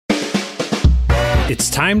It's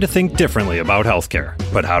time to think differently about healthcare,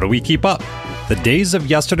 but how do we keep up? The days of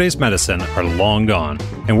yesterday's medicine are long gone,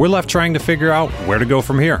 and we're left trying to figure out where to go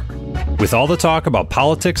from here. With all the talk about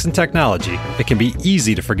politics and technology, it can be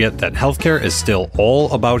easy to forget that healthcare is still all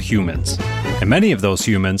about humans. And many of those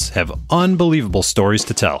humans have unbelievable stories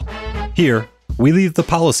to tell. Here, we leave the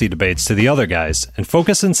policy debates to the other guys and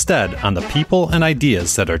focus instead on the people and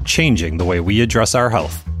ideas that are changing the way we address our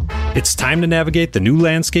health. It's time to navigate the new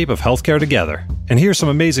landscape of healthcare together and hear some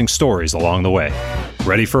amazing stories along the way.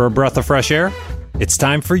 Ready for a breath of fresh air? It's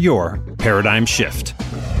time for your paradigm shift.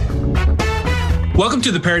 Welcome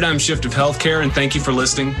to the Paradigm Shift of Healthcare, and thank you for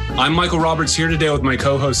listening. I'm Michael Roberts here today with my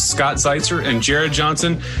co-hosts Scott Zeitzer and Jared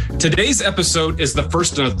Johnson. Today's episode is the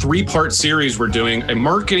first in a three-part series we're doing, a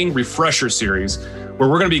marketing refresher series, where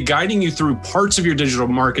we're going to be guiding you through parts of your digital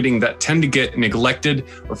marketing that tend to get neglected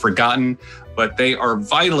or forgotten, but they are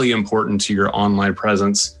vitally important to your online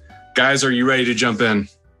presence. Guys, are you ready to jump in?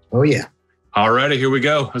 Oh, yeah. All righty, here we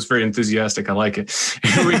go. I was very enthusiastic. I like it.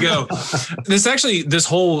 Here we go. This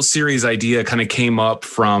whole series idea kind of came up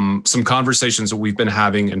from some conversations that we've been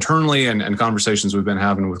having internally and conversations we've been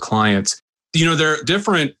having with clients. You know, there are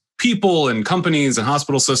different people and companies and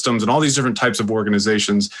hospital systems and all these different types of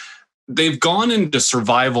organizations. They've gone into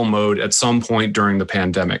survival mode at some point during the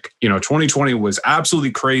pandemic. You know, 2020 was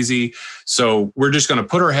absolutely crazy. So we're just going to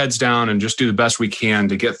put our heads down and just do the best we can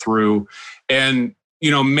to get through. And you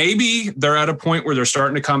know, maybe they're at a point where they're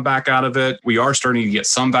starting to come back out of it. We are starting to get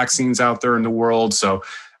some vaccines out there in the world. So,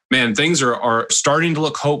 man, things are starting to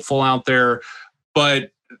look hopeful out there.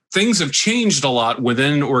 But things have changed a lot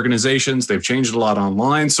within organizations. They've changed a lot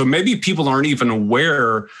online. So maybe people aren't even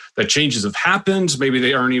aware that changes have happened. Maybe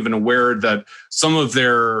they aren't even aware that some of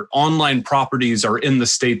their online properties are in the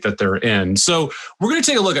state that they're in. So we're going to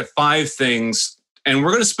take a look at 5 things. And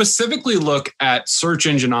we're going to specifically look at search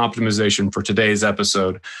engine optimization for today's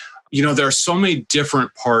episode. You know, there are so many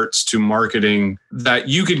different parts to marketing that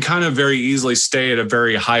you can kind of very easily stay at a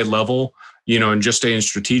very high level, you know, and just stay in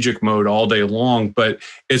strategic mode all day long. But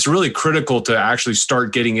it's really critical to actually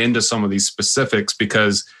start getting into some of these specifics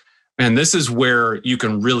because, man, this is where you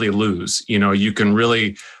can really lose. You know, you can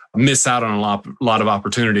really miss out on a lot of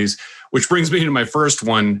opportunities, which brings me to my first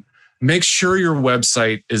one. Make sure your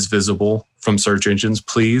website is visible from search engines,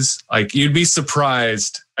 please. Like, you'd be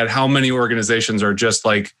surprised at how many organizations are just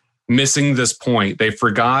like missing this point. They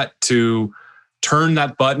forgot to turn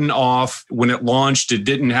that button off when it launched. It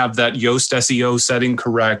didn't have that Yoast SEO setting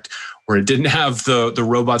correct, or it didn't have the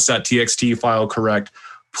robots.txt file correct.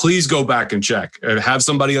 Please go back and check. Have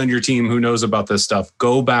somebody on your team who knows about this stuff.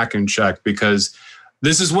 Go back and check, because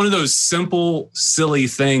this is one of those simple, silly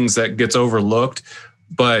things that gets overlooked.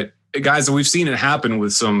 But guys, we've seen it happen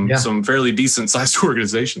with some fairly decent sized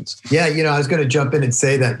organizations. Yeah, you know, I was going to jump in and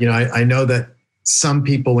say that, you know, I know that some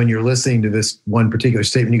people, when you're listening to this one particular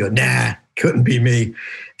statement, you go, nah, couldn't be me.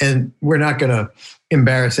 And we're not going to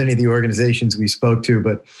embarrass any of the organizations we spoke to,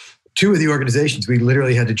 but 2 of the organizations, we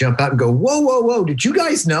literally had to jump out and go, whoa, did you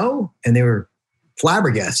guys know? And they were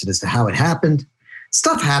flabbergasted as to how it happened.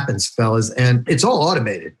 Stuff happens, fellas, and it's all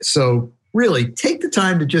automated. So really, take the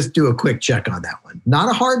time to just do a quick check on that one. Not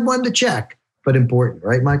a hard one to check, but important,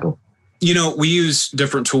 right, Michael? You know, we use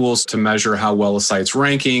different tools to measure how well a site's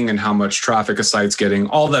ranking and how much traffic a site's getting,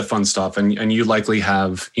 all that fun stuff. And you likely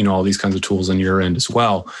have, you know, all these kinds of tools on your end as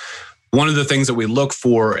well. One of the things that we look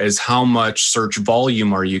for is how much search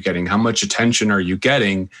volume are you getting? How much attention are you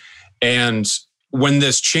getting? And when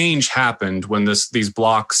this change happened, when these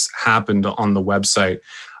blocks happened on the website,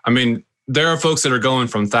 I mean, there are folks that are going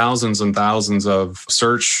from thousands and thousands of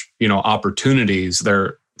search, you know, opportunities.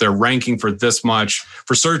 They're ranking for this much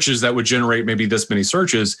for searches that would generate maybe this many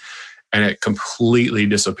searches, and it completely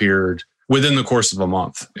disappeared within the course of a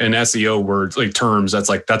month. In SEO words, like terms,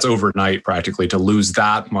 that's overnight practically to lose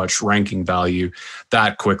that much ranking value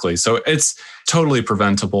that quickly. So it's totally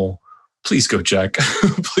preventable. Please go check.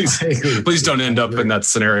 Please don't end up in that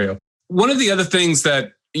scenario. One of the other things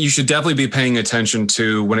that you should definitely be paying attention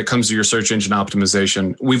to when it comes to your search engine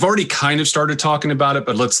optimization. We've already kind of started talking about it,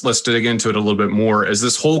 but let's dig into it a little bit more, is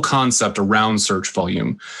this whole concept around search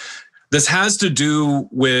volume. This has to do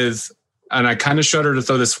with, and I kind of shudder to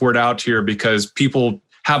throw this word out here because people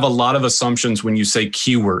have a lot of assumptions when you say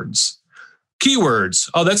keywords. Keywords.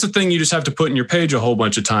 Oh, that's the thing you just have to put in your page a whole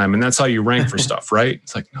bunch of time, and that's how you rank for stuff, right?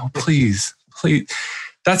 It's like, no, please.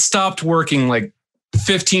 That stopped working like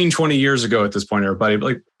 15, 20 years ago at this point, everybody.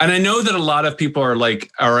 And I know that a lot of people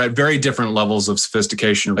are at very different levels of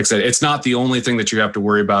sophistication. Like I said, it's not the only thing that you have to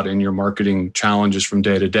worry about in your marketing challenges from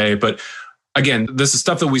day to day. But again, this is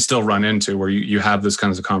stuff that we still run into where you have those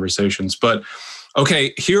kinds of conversations. But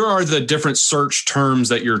Okay, here are the different search terms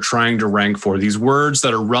that you're trying to rank for, these words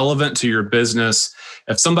that are relevant to your business.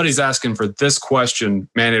 If somebody's asking for this question,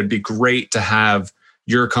 man, it'd be great to have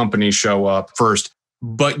your company show up first.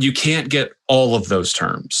 But you can't get all of those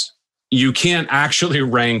terms. You can't actually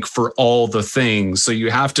rank for all the things. So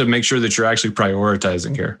you have to make sure that you're actually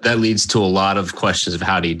prioritizing here. That leads to a lot of questions of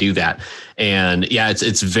how do you do that? And yeah,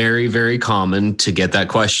 it's very, very common to get that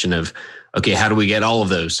question of, okay, how do we get all of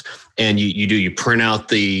those? And you print out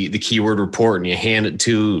the keyword report and you hand it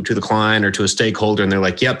to the client or to a stakeholder and they're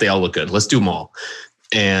like, yep, they all look good. Let's do them all.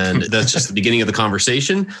 And that's just the beginning of the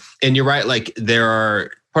conversation. And you're right, like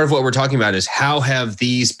part of what we're talking about is how have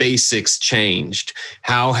these basics changed?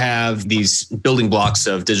 How have these building blocks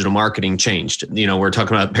of digital marketing changed? We're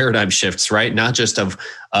talking about paradigm shifts, right? Not just of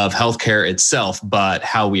healthcare itself, but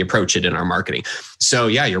how we approach it in our marketing. So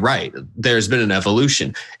yeah, you're right. There's been an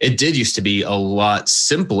evolution. It did used to be a lot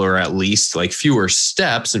simpler, at least, like fewer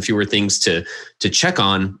steps and fewer things to check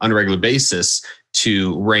on a regular basis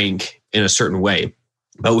to rank in a certain way.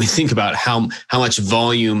 But we think about how much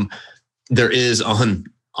volume there is on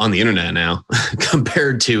the internet now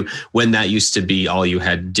compared to when that used to be all you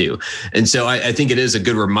had to do. And so I think it is a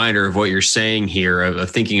good reminder of what you're saying here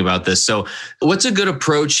of thinking about this. So what's a good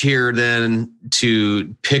approach here then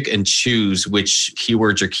to pick and choose which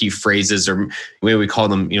keywords or key phrases, or maybe we call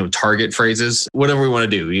them, target phrases, whatever we want to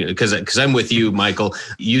do? Because I'm with you, Michael,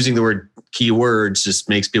 using the word keywords just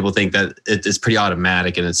makes people think that it's pretty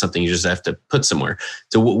automatic and it's something you just have to put somewhere.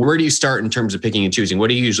 So where do you start in terms of picking and choosing? What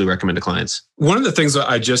do you usually recommend to clients? One of the things that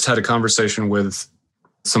I just had a conversation with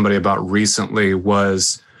somebody about recently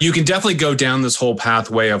was you can definitely go down this whole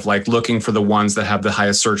pathway of like looking for the ones that have the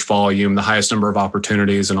highest search volume, the highest number of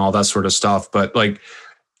opportunities and all that sort of stuff. But like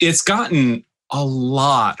it's gotten a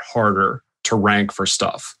lot harder to rank for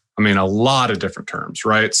stuff. I mean, a lot of different terms,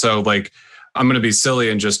 right? So like, I'm going to be silly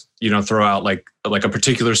and just, throw out like a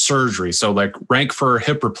particular surgery. So like rank for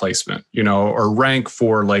hip replacement, or rank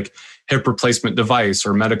for like hip replacement device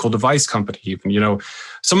or medical device company even,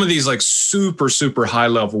 some of these like super, super high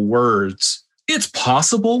level words. It's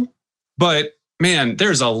possible, but man,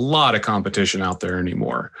 there's a lot of competition out there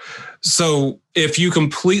anymore. So if you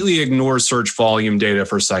completely ignore search volume data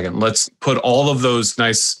for a second, let's put all of those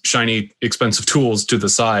nice, shiny, expensive tools to the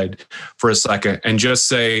side for a second and just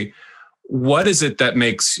say, what is it that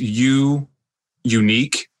makes you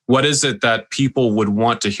unique? What is it that people would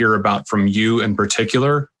want to hear about from you in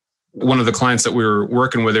particular? One of the clients that we were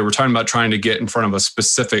working with, they were talking about trying to get in front of a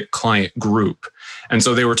specific client group. And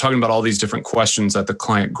so they were talking about all these different questions that the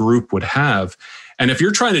client group would have. And if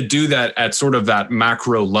you're trying to do that at sort of that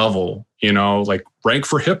macro level, like rank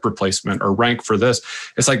for hip replacement or rank for this,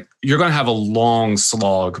 it's like you're going to have a long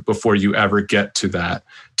slog before you ever get to that,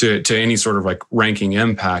 to any sort of like ranking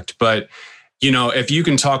impact. But, if you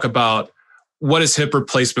can talk about what does hip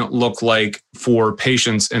replacement look like for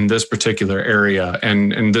patients in this particular area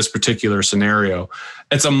and in this particular scenario,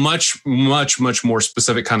 it's a much, much, much more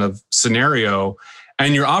specific kind of scenario.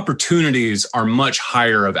 And your opportunities are much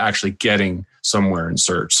higher of actually getting somewhere in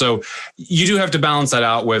search. So you do have to balance that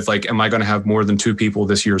out with like, am I going to have more than 2 people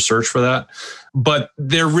this year search for that? But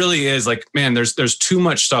there really is like, man, there's too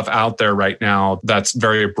much stuff out there right now that's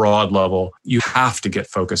very broad level. You have to get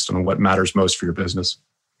focused on what matters most for your business.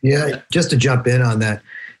 Yeah, just to jump in on that,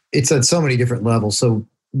 it's at so many different levels. So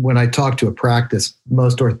when I talk to a practice,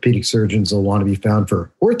 most orthopedic surgeons will want to be found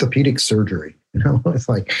for orthopedic surgery. It's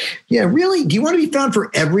like, yeah, really? Do you want to be found for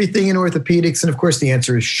everything in orthopedics? And of course, the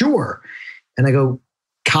answer is sure. And I go,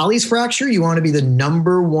 Colles fracture? You want to be the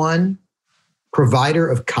number one provider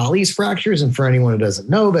of Colles fractures? And for anyone who doesn't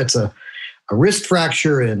know, that's a wrist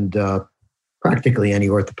fracture, and practically any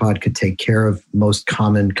orthopod could take care of most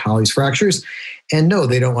common Colles fractures. And no,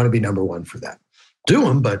 they don't want to be number one for that. Do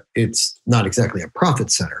them, but it's not exactly a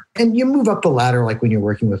profit center. And you move up the ladder, like when you're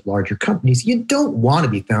working with larger companies, you don't want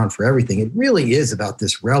to be found for everything. It really is about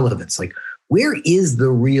this relevance. Like, where is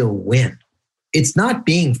the real win? It's not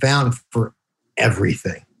being found for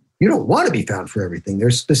everything. You don't want to be found for everything.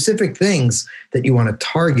 There's specific things that you want to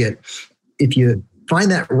target. If you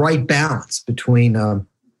find that right balance between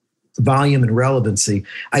volume and relevancy,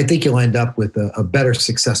 I think you'll end up with a better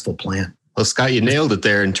successful plan. Well, Scott, you nailed it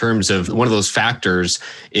there in terms of one of those factors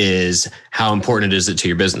is how important is it to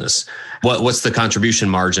your business? What's the contribution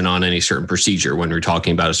margin on any certain procedure when we're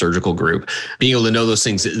talking about a surgical group? Being able to know those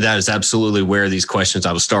things, that is absolutely where these questions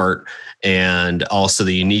ought to start. And also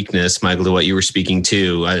the uniqueness, Michael, to what you were speaking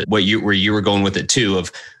to, where you were going with it too,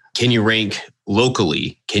 of can you rank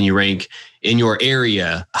locally? Can you rank in your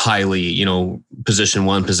area highly, position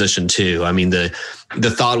 1, position 2? I mean, the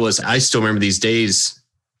thought was, I still remember these days,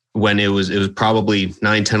 when it was probably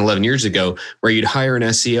 9, 10, 11 years ago, where you'd hire an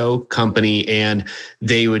SEO company and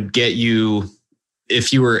they would get you,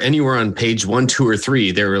 if you were anywhere on page 1, 2, or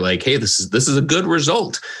 3, they were like, hey, this is a good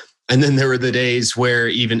result. And then there were the days where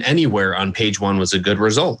even anywhere on page 1 was a good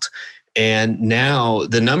result. And now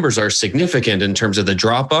the numbers are significant in terms of the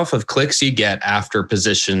drop off of clicks you get after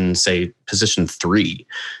position 3.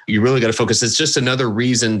 You really got to focus. It's just another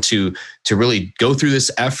reason to really go through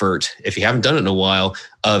this effort, if you haven't done it in a while,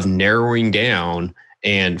 of narrowing down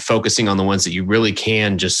and focusing on the ones that you really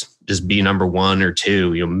can just be number 1 or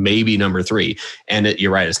 2, maybe number 3. And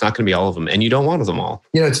you're right, it's not going to be all of them, and you don't want them all.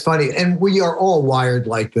 It's funny, and we are all wired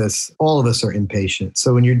like this. All of us are impatient.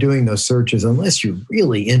 So when you're doing those searches, unless you're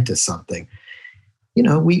really into something,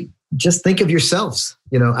 we just think of yourselves,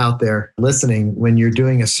 out there listening when you're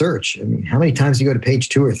doing a search. I mean, how many times do you go to page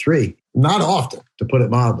 2 or 3? Not often, to put it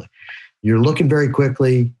mildly. You're looking very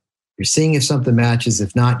quickly. You're seeing if something matches.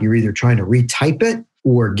 If not, you're either trying to retype it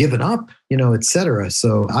or give it up, et cetera.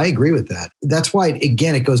 So I agree with that. That's why,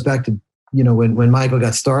 again, it goes back to, when Michael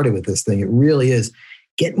got started with this thing, it really is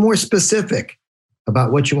get more specific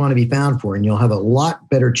about what you want to be found for, and you'll have a lot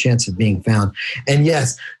better chance of being found. And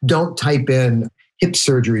yes, don't type in hip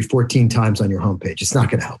surgery 14 times on your homepage. It's not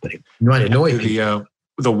going to help anyone. You might annoy people.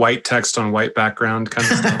 The white text on white background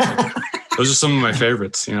kind of stuff. Those are some of my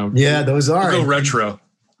favorites, Yeah, those are. Go retro.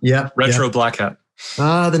 Yeah. Retro black hat.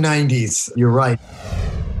 The 90s. You're right.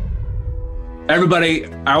 Everybody,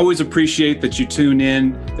 I always appreciate that you tune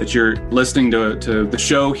in, that you're listening to the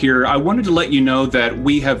show here. I wanted to let you know that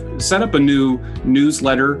we have set up a new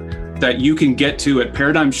newsletter that you can get to at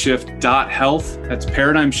paradigmshift.health. That's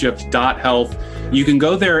paradigmshift.health. You can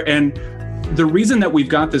go there, and the reason that we've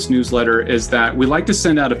got this newsletter is that we like to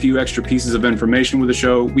send out a few extra pieces of information with the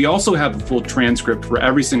show. We also have a full transcript for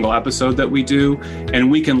every single episode that we do,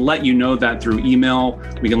 and we can let you know that through email.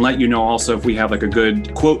 We can let you know also if we have like a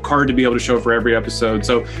good quote card to be able to show for every episode.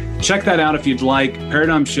 So check that out if you'd like,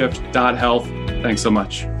 paradigmshift.health. Thanks so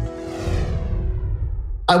much.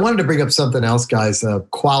 I wanted to bring up something else, guys,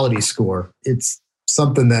 quality score. It's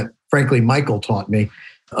something that, frankly, Michael taught me.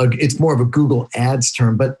 It's more of a Google Ads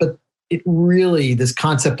term, but it really, this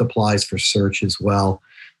concept applies for search as well.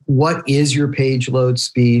 What is your page load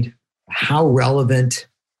speed? How relevant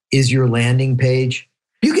is your landing page?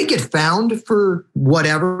 You can get found for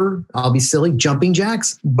whatever, I'll be silly, jumping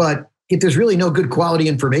jacks, but if there's really no good quality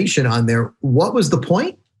information on there, what was the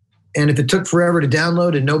point? And if it took forever to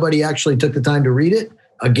download and nobody actually took the time to read it,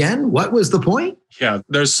 again, what was the point? Yeah,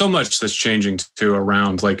 there's so much that's changing too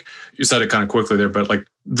around, like you said it kind of quickly there, but like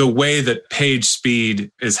the way that page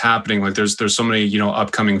speed is happening, like there's so many,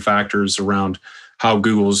 upcoming factors around how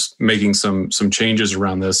Google's making some changes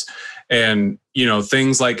around this. And,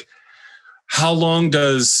 things like how long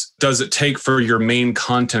does it take for your main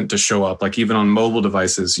content to show up? Like even on mobile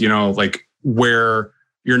devices, like where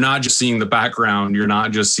you're not just seeing the background, you're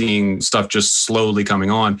not just seeing stuff just slowly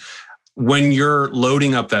coming on. When you're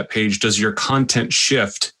loading up that page, does your content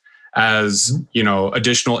shift as,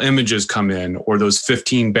 additional images come in, or those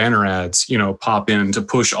 15 banner ads, pop in to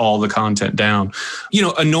push all the content down?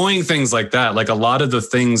 Annoying things like that. Like a lot of the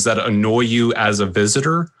things that annoy you as a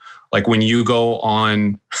visitor, like when you go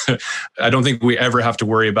on, I don't think we ever have to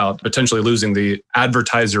worry about potentially losing the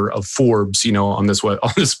advertiser of Forbes, on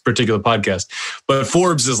this particular podcast. But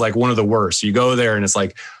Forbes is like one of the worst. You go there and it's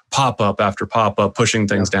like pop-up after pop-up, pushing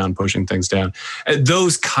things down. And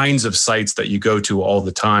those kinds of sites that you go to all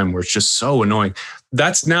the time where it's just so annoying,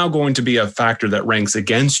 that's now going to be a factor that ranks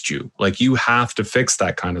against you. Like you have to fix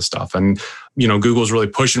that kind of stuff. And, Google's really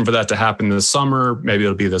pushing for that to happen this summer. Maybe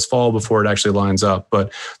it'll be this fall before it actually lines up.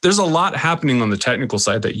 But there's a lot happening on the technical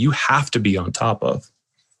side that you have to be on top of.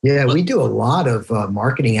 Yeah, we do a lot of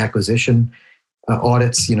marketing acquisition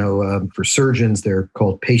audits, for surgeons. They're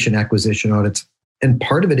called patient acquisition audits. And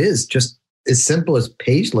part of it is just as simple as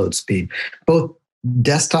page load speed, both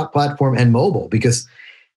desktop platform and mobile, because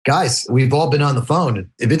guys, we've all been on the phone.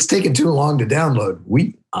 If it's taken too long to download,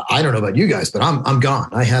 I don't know about you guys, but I'm gone.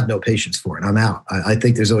 I have no patience for it. I'm out. I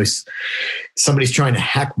think there's always somebody's trying to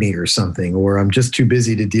hack me or something, or I'm just too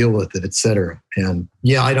busy to deal with it, et cetera. And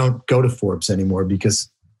yeah, I don't go to Forbes anymore because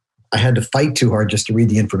I had to fight too hard just to read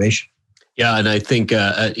the information. Yeah. And I think,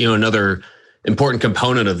 another important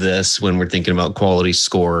component of this when we're thinking about quality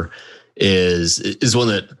score is one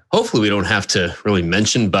that hopefully we don't have to really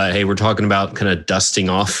mention, but hey, we're talking about kind of dusting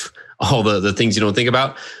off all the things you don't think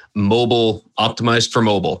about. Mobile, optimized for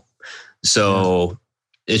mobile. So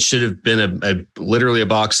it should have been literally a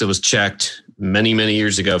box that was checked many, many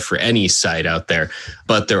years ago for any site out there,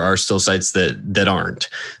 but there are still sites that aren't.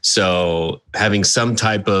 So having some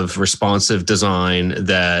type of responsive design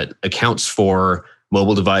that accounts for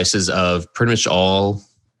mobile devices of pretty much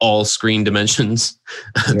all screen dimensions.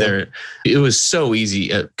 Yeah. It was so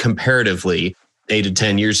easy comparatively 8 to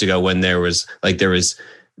 10 years ago when there was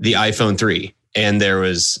the iPhone 3 and there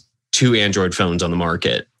was 2 Android phones on the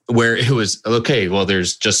market, where it was, okay, well,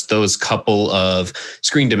 there's just those couple of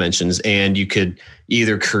screen dimensions and you could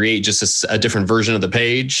either create just a different version of the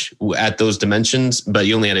page at those dimensions, but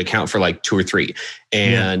you only had to account for like 2 or 3.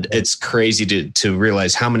 And it's crazy to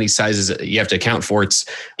realize how many sizes you have to account for. It's,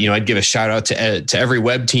 I'd give a shout out to every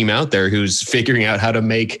web team out there who's figuring out how to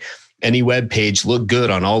make any web page look good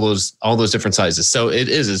on all those different sizes. So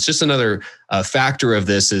it's just another factor of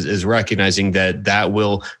this is recognizing that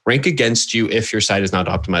will rank against you if your site is not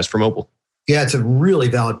optimized for mobile. Yeah, it's a really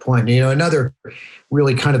valid point. Another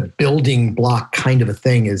really kind of building block kind of a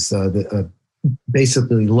thing is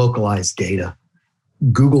basically localized data.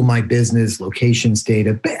 Google My Business, locations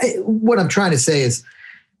data. What I'm trying to say is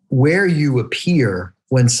where you appear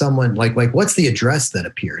when someone like what's the address that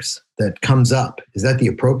appears, that comes up? Is that the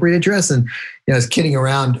appropriate address? And I was kidding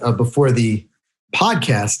around before the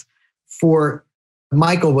podcast for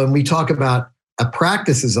Michael, when we talk about a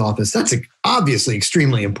practice's office, that's obviously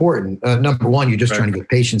extremely important. Number one, you're just trying to get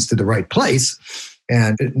patients to the right place.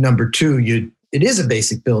 And number two, it is a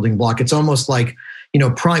basic building block. It's almost like,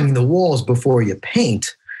 priming the walls before you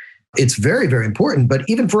paint. It's very, very important. But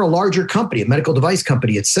even for a larger company, a medical device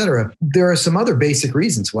company, et cetera, there are some other basic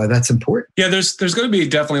reasons why that's important. Yeah, there's going to be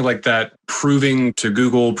definitely like that proving to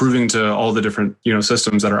Google, proving to all the different,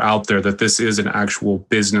 systems that are out there that this is an actual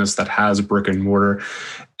business that has brick and mortar.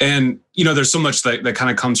 And, there's so much that kind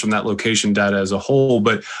of comes from that location data as a whole.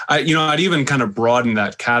 But I'd even kind of broaden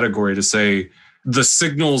that category to say the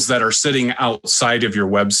signals that are sitting outside of your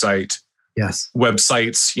website. Yes.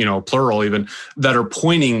 Websites, plural even, that are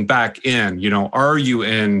pointing back in, are you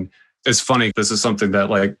in? It's funny. This is something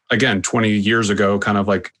that again, 20 years ago, kind of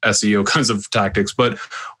like SEO kinds of tactics, but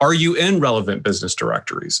are you in relevant business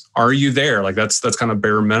directories? Are you there? That's kind of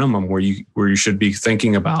bare minimum where you should be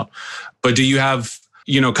thinking about. But do you have,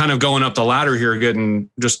 kind of going up the ladder here, getting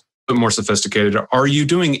just a bit more sophisticated? Are you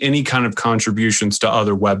doing any kind of contributions to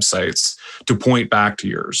other websites to point back to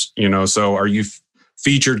yours? So are you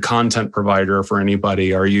featured content provider for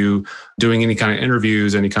anybody? Are you doing any kind of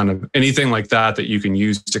interviews, anything like that you can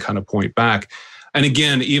use to kind of point back? And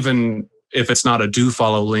again, even if it's not a do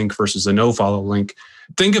follow link versus a no follow link,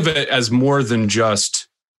 think of it as more than just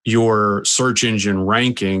your search engine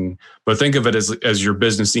ranking, but think of it as your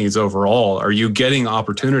business needs overall. Are you getting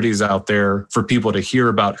opportunities out there for people to hear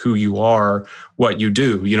about who you are, what you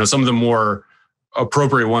do? Some of the more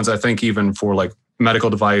appropriate ones, I think, even for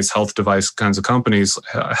medical device, health device kinds of companies,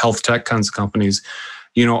 health tech kinds of companies,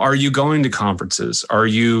 are you going to conferences? Are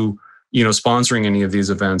you, sponsoring any of these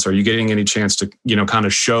events? Are you getting any chance to, kind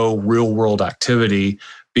of show real world activity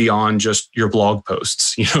beyond just your blog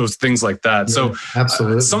posts, things like that. Yeah, so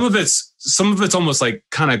absolutely. Some of it's almost like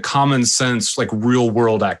kind of common sense, like real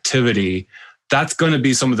world activity. That's going to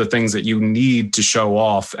be some of the things that you need to show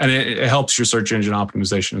off. And it helps your search engine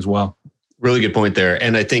optimization as well. Really good point there.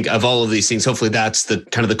 And I think of all of these things, hopefully that's the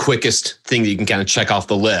kind of the quickest thing that you can kind of check off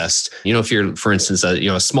the list. If you're, for instance,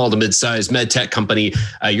 a small to mid-sized med tech company,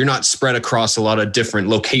 you're not spread across a lot of different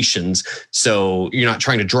locations. So you're not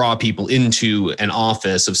trying to draw people into an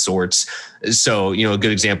office of sorts. So, a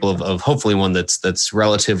good example of hopefully one that's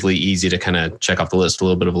relatively easy to kind of check off the list, a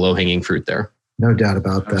little bit of a low-hanging fruit there. No doubt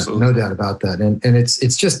about that. Absolutely. No doubt about that. And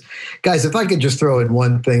it's just, guys, if I could just throw in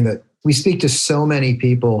one thing that we speak to so many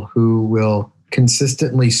people who will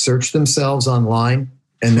consistently search themselves online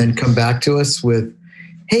and then come back to us with,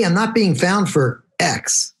 hey, I'm not being found for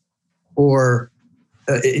X, or,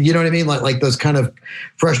 you know what I mean? Like those kind of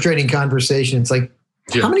frustrating conversations. Like,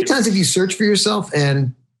 how many times have you searched for yourself?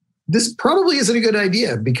 And this probably isn't a good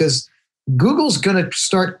idea because Google's going to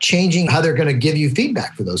start changing how they're going to give you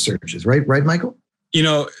feedback for those searches, right? Right, Michael?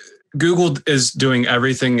 Google is doing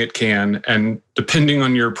everything it can, and depending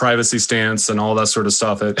on your privacy stance and all that sort of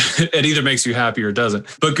stuff, it either makes you happy or it doesn't.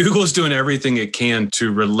 But Google is doing everything it can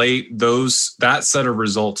to relate that set of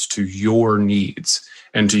results to your needs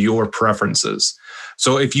and to your preferences.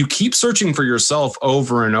 So if you keep searching for yourself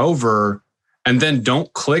over and over and then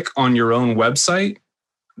don't click on your own website,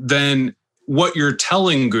 then what you're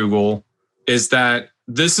telling Google is that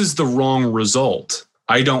this is the wrong result.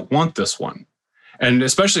 I don't want this one. And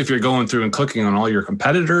especially if you're going through and clicking on all your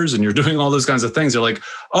competitors and you're doing all those kinds of things, they're like,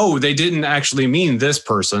 oh, they didn't actually mean this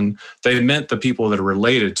person. They meant the people that are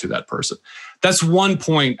related to that person. That's one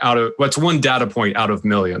data point out of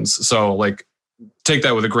millions. So like, take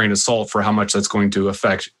that with a grain of salt for how much that's going to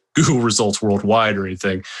affect Google results worldwide or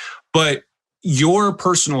anything. But your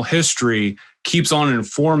personal history keeps on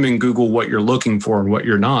informing Google what you're looking for and what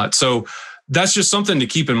you're not. So that's just something to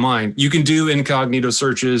keep in mind. You can do incognito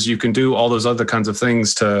searches. You can do all those other kinds of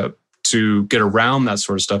things to get around that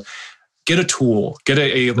sort of stuff. Get a tool, get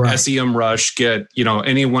a right. SEMrush, get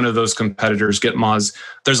any one of those competitors, get Moz.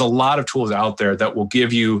 There's a lot of tools out there that will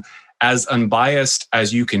give you as unbiased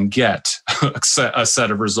as you can get a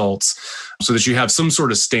set of results so that you have some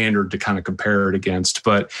sort of standard to kind of compare it against.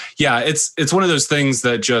 But yeah, it's one of those things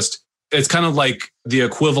that it's kind of like the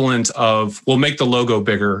equivalent of, we'll make the logo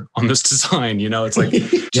bigger on this design. It's like,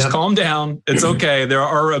 just calm down. It's okay. There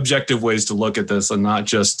are objective ways to look at this and not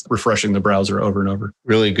just refreshing the browser over and over.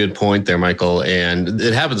 Really good point there, Michael. And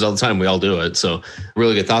it happens all the time. We all do it. So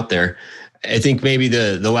really good thought there. I think maybe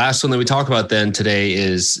the last one that we talk about then today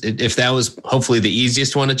is, if that was hopefully the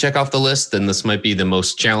easiest one to check off the list, then this might be the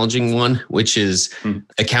most challenging one, which is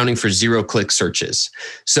accounting for zero-click searches.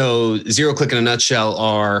 So zero-click in a nutshell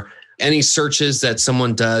are any searches that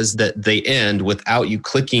someone does that they end without you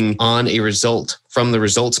clicking on a result from the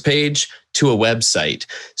results page to a website.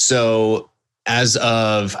 So as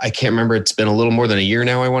of, I can't remember, it's been a little more than a year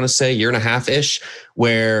now, I want to say, year and a half-ish,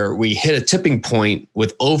 where we hit a tipping point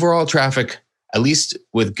with overall traffic, at least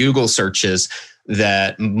with Google searches,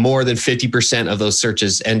 that more than 50% of those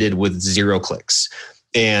searches ended with 0 clicks.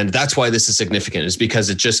 And that's why this is significant, is because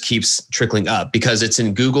it just keeps trickling up, because it's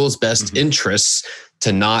in Google's best interests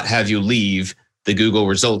to not have you leave the Google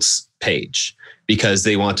results page, because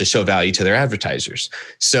they want to show value to their advertisers.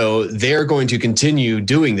 So they're going to continue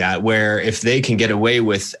doing that, where if they can get away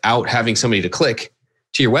without having somebody to click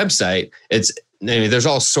to your website, there's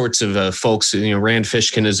all sorts of folks, Rand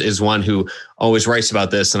Fishkin is one who always writes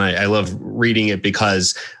about this. And I love reading it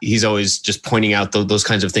because he's always just pointing out those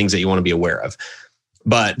kinds of things that you want to be aware of.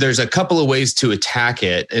 But there's a couple of ways to attack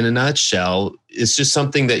it. In a nutshell, it's just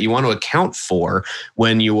something that you want to account for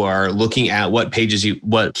when you are looking at what pages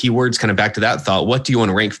what keywords, kind of back to that thought, what do you want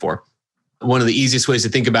to rank for? One of the easiest ways to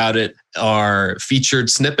think about it are featured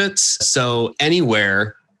snippets. So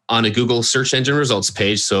anywhere on a Google search engine results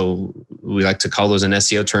page, so we like to call those in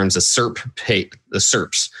SEO terms a SERP page, the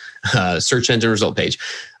SERPs, search engine result page.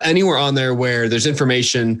 Anywhere on there where there's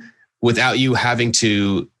information without you having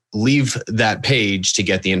to leave that page to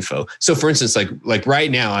get the info. So for instance, like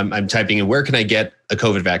right now, I'm typing in, where can I get a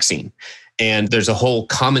COVID vaccine? And there's a whole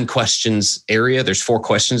common questions area. There's 4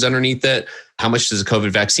 questions underneath it. How much does a COVID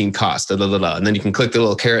vaccine cost? And then you can click the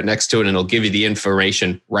little caret next to it and it'll give you the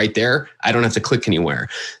information right there. I don't have to click anywhere.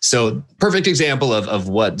 So perfect example of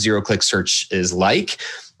what zero-click search is like.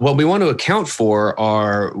 What we want to account for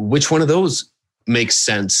are which one of those makes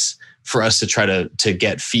sense for us to try to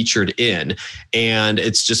get featured in. And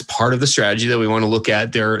it's just part of the strategy that we want to look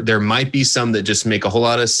at. There might be some that just make a whole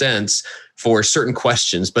lot of sense for certain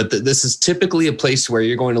questions, but this is typically a place where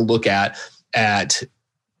you're going to look at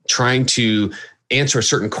trying to answer a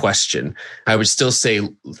certain question. I would still say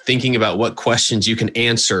thinking about what questions you can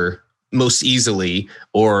answer most easily,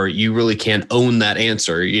 or you really can own that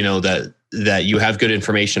answer, that you have good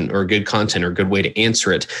information or good content or good way to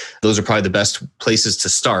answer it. Those are probably the best places to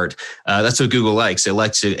start. That's what Google likes. It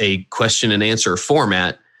likes a question and answer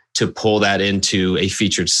format to pull that into a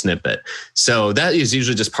featured snippet. So that is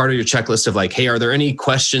usually just part of your checklist of like, hey, are there any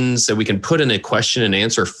questions that we can put in a question and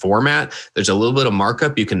answer format? There's a little bit of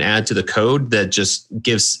markup you can add to the code that just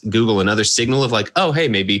gives Google another signal of like, oh, hey,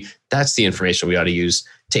 maybe that's the information we ought to use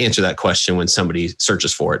to answer that question when somebody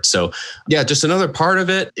searches for it. So yeah, just another part of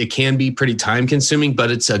it. It can be pretty time consuming,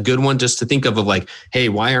 but it's a good one just to think of like, hey,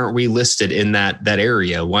 why aren't we listed in that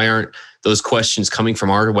area? Why aren't those questions coming from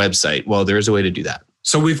our website? Well, there is a way to do that.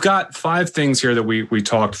 So we've got 5 things here that we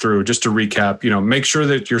talked through. Just to recap, make sure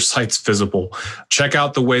that your site's visible. Check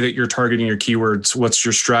out the way that you're targeting your keywords. What's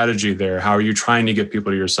your strategy there? How are you trying to get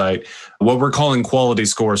people to your site? What we're calling quality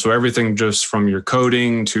score. So everything just from your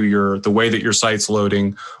coding to the way that your site's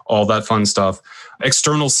loading, all that fun stuff.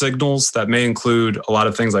 External signals that may include a lot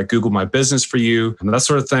of things like Google My Business for you and that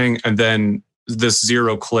sort of thing. And then this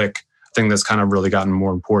zero-click thing that's kind of really gotten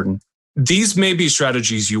more important. These may be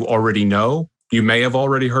strategies you already know. You may have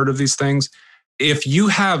already heard of these things. If you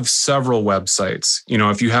have several websites,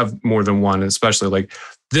 if you have more than one, especially like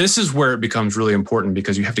this is where it becomes really important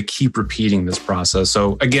because you have to keep repeating this process.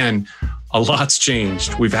 So again, a lot's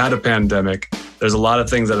changed. We've had a pandemic. There's a lot of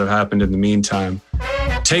things that have happened in the meantime.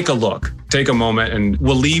 Take a look. take a moment, and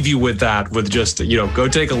we'll leave you with that, with just, go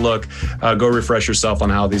take a look, go refresh yourself on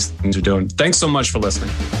how these things are doing. Thanks so much for listening.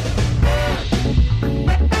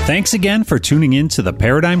 Thanks again for tuning in to the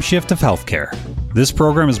Paradigm Shift of Healthcare. This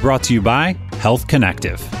program is brought to you by Health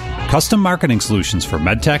Connective, custom marketing solutions for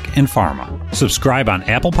medtech and pharma. Subscribe on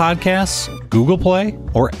Apple Podcasts, Google Play,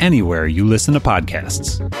 or anywhere you listen to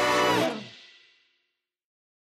podcasts.